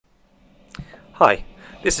Hi,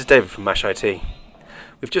 this is David from Mash IT.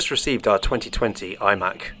 We've just received our 2020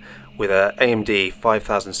 iMac with a AMD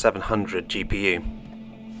 5700 GPU.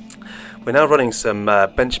 We're now running some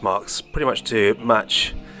benchmarks pretty much to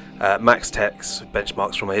match Max Tech's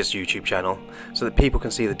benchmarks from his YouTube channel so that people can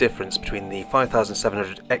see the difference between the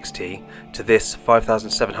 5700 XT to this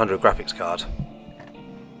 5700 graphics card.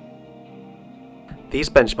 These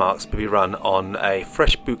benchmarks will be run on a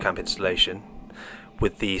fresh Bootcamp installation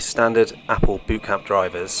with the standard Apple Bootcamp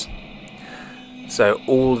drivers. So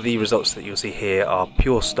all the results that you'll see here are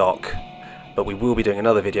pure stock, but we will be doing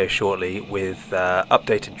another video shortly with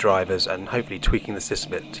updated drivers and hopefully tweaking the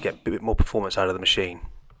system a bit to get a bit more performance out of the machine.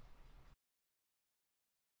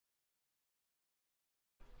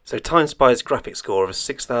 So Timespy's graphics score of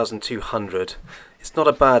 6200, it's not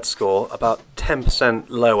a bad score, about 10%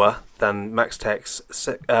 lower than Max Tech's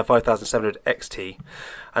 5700 XT,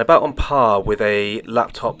 and about on par with a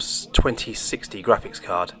laptop's 2060 graphics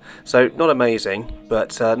card. So not amazing,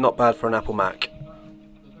 but not bad for an Apple Mac.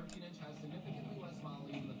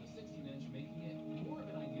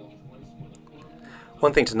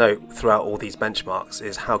 One thing to note throughout all these benchmarks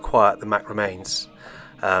is how quiet the Mac remains.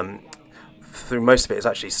 Through most of it is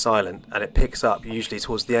actually silent, and it picks up usually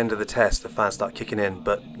towards the end of the test. The fans start kicking in,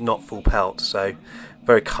 but not full pelt, so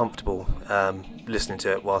very comfortable listening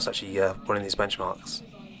to it whilst actually running these benchmarks.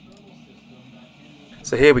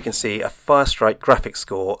 So here we can see a Firestrike graphics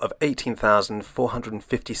score of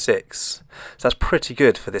 18,456. So that's pretty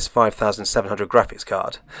good for this 5700 graphics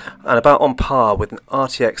card, and about on par with an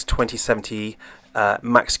RTX 2070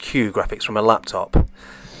 Max Q graphics from a laptop.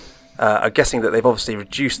 I'm guessing that they've obviously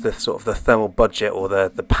reduced the sort of the thermal budget or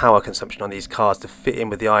the power consumption on these cards to fit in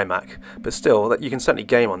with the iMac, but still, you can certainly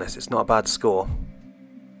game on this. It's not a bad score.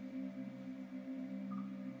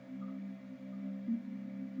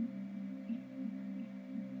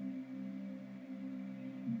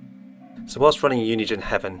 So whilst running Unigine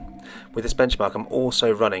Heaven, with this benchmark I'm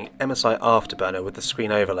also running MSI Afterburner with the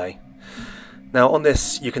screen overlay. Now on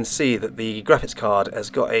this you can see that the graphics card has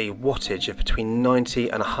got a wattage of between 90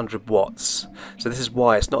 and 100 watts. So this is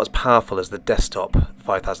why it's not as powerful as the desktop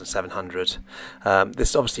 5700.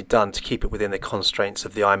 This is obviously done to keep it within the constraints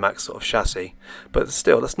of the iMac sort of chassis. But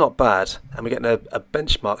still, that's not bad. And we're getting a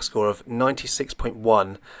benchmark score of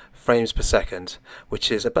 96.1 frames per second, which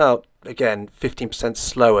is about, again, 15%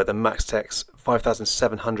 slower than Max Tech's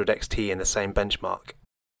 5700 XT in the same benchmark.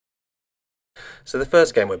 So the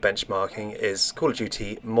first game we're benchmarking is Call of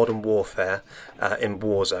Duty Modern Warfare in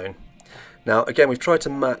Warzone. Now again, we've tried to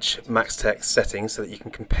match Max Tech's settings so that you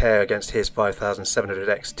can compare against his 5700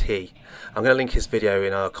 XT. I'm going to link his video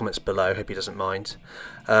in our comments below, hope he doesn't mind.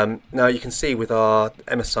 Now you can see with our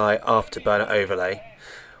MSI Afterburner overlay,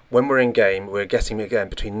 when we're in game we're getting again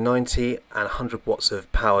between 90 and 100 watts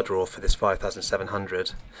of power draw for this 5700,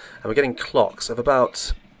 and we're getting clocks of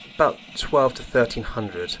about 12 to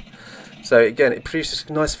 1300. So again, it produces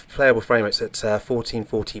nice playable frame rates at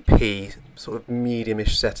 1440p, sort of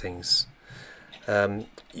medium-ish settings. I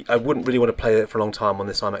wouldn't really want to play it for a long time on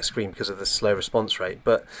this iMac screen because of the slow response rate,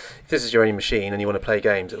 but if this is your only machine and you want to play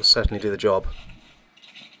games, it will certainly do the job.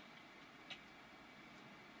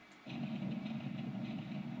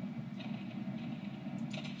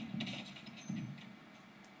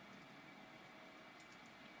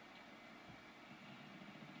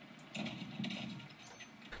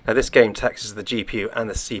 Now this game taxes the GPU and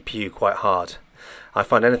the CPU quite hard. I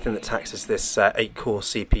find anything that taxes this 8-core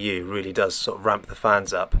CPU really does sort of ramp the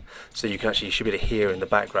fans up, so you should be able to hear in the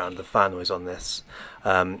background the fan noise on this.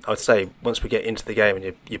 I would say once we get into the game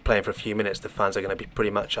and you're playing for a few minutes, the fans are going to be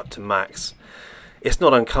pretty much up to max. It's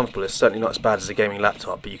not uncomfortable, it's certainly not as bad as a gaming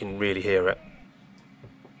laptop, but you can really hear it.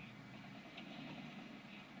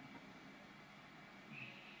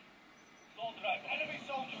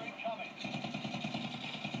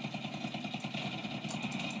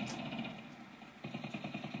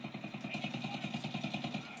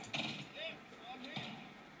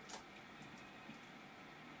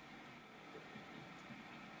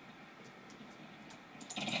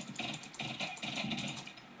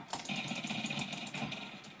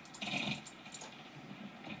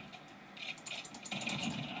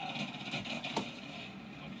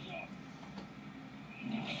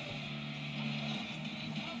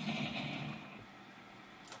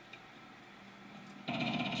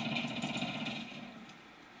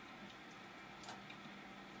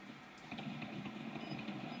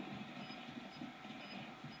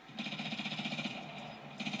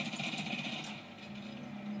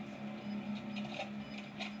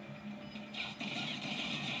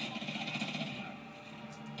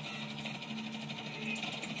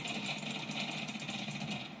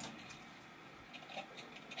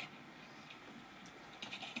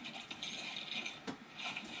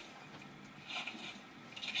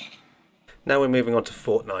 Now we're moving on to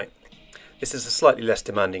Fortnite. This is a slightly less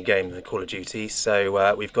demanding game than Call of Duty,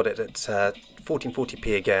 so we've got it at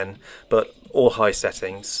 1440p again, but all high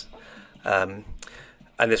settings. And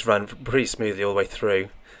this ran pretty smoothly all the way through,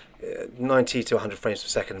 90 to 100 frames per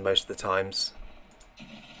second most of the times.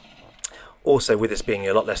 Also, with this being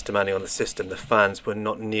a lot less demanding on the system, the fans were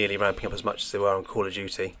not nearly ramping up as much as they were on Call of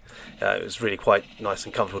Duty. It was really quite nice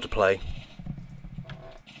and comfortable to play.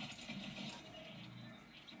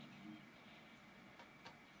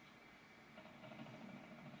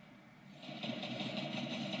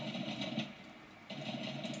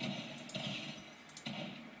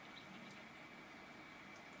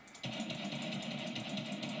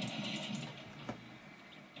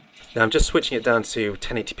 Now I'm just switching it down to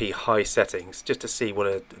 1080p high settings just to see what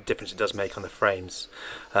a difference it does make on the frames.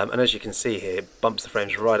 And as you can see here, it bumps the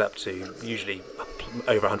frames right up to usually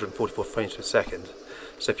over 144 frames per second.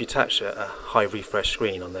 So if you attach a high refresh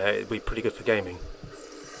screen on there, it'd be pretty good for gaming.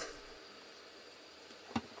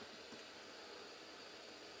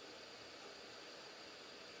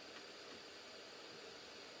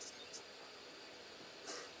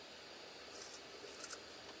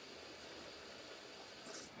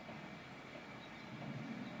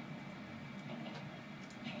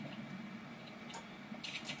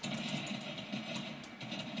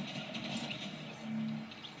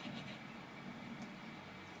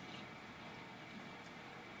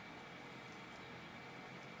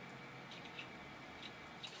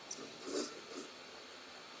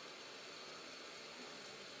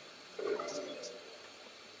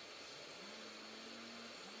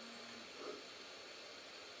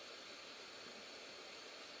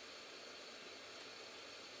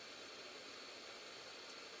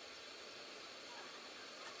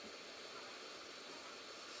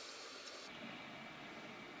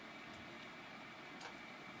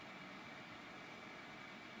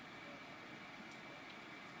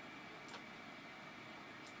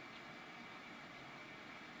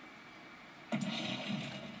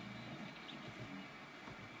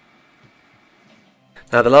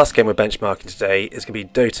 Now the last game we're benchmarking today is going to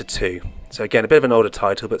be Dota 2. So again, a bit of an older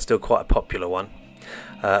title, but still quite a popular one.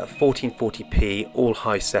 1440p, all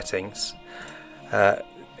high settings.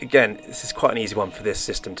 Again, this is quite an easy one for this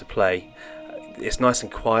system to play. It's nice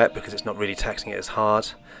and quiet because it's not really taxing it as hard,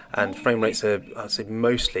 and frame rates are, I'd say,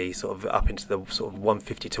 mostly sort of up into the sort of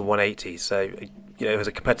 150 to 180. So, you know, as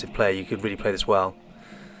a competitive player, you could really play this well.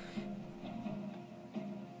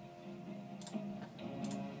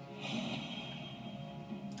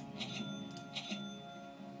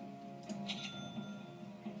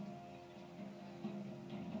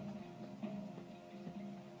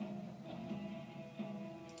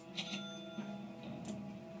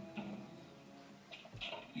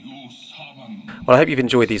 Well, I hope you've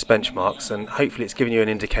enjoyed these benchmarks, and hopefully it's given you an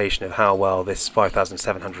indication of how well this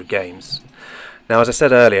 5700 games. Now, as I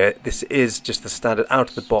said earlier, this is just the standard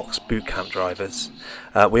out-of-the-box Bootcamp drivers.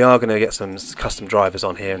 We are going to get some custom drivers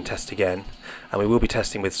on here and test again, and we will be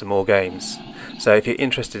testing with some more games. So if you're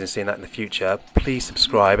interested in seeing that in the future, please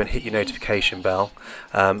subscribe and hit your notification bell,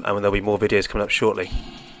 and there'll be more videos coming up shortly.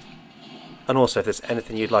 And also, if there's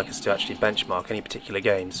anything you'd like us to actually benchmark, any particular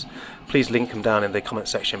games, please link them down in the comment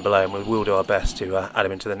section below, and we will do our best to add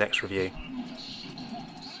them into the next review.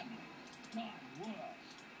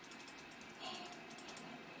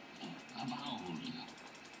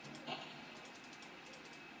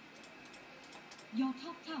 Your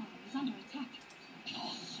top tower is under attack.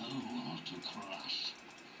 Your soul to crush.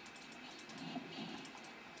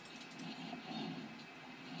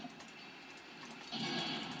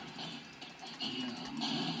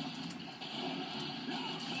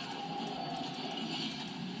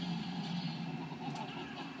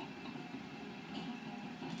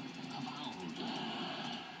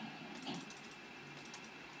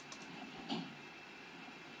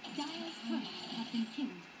 Dire's turret has been killed.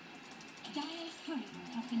 Dire's turret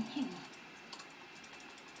has been killed.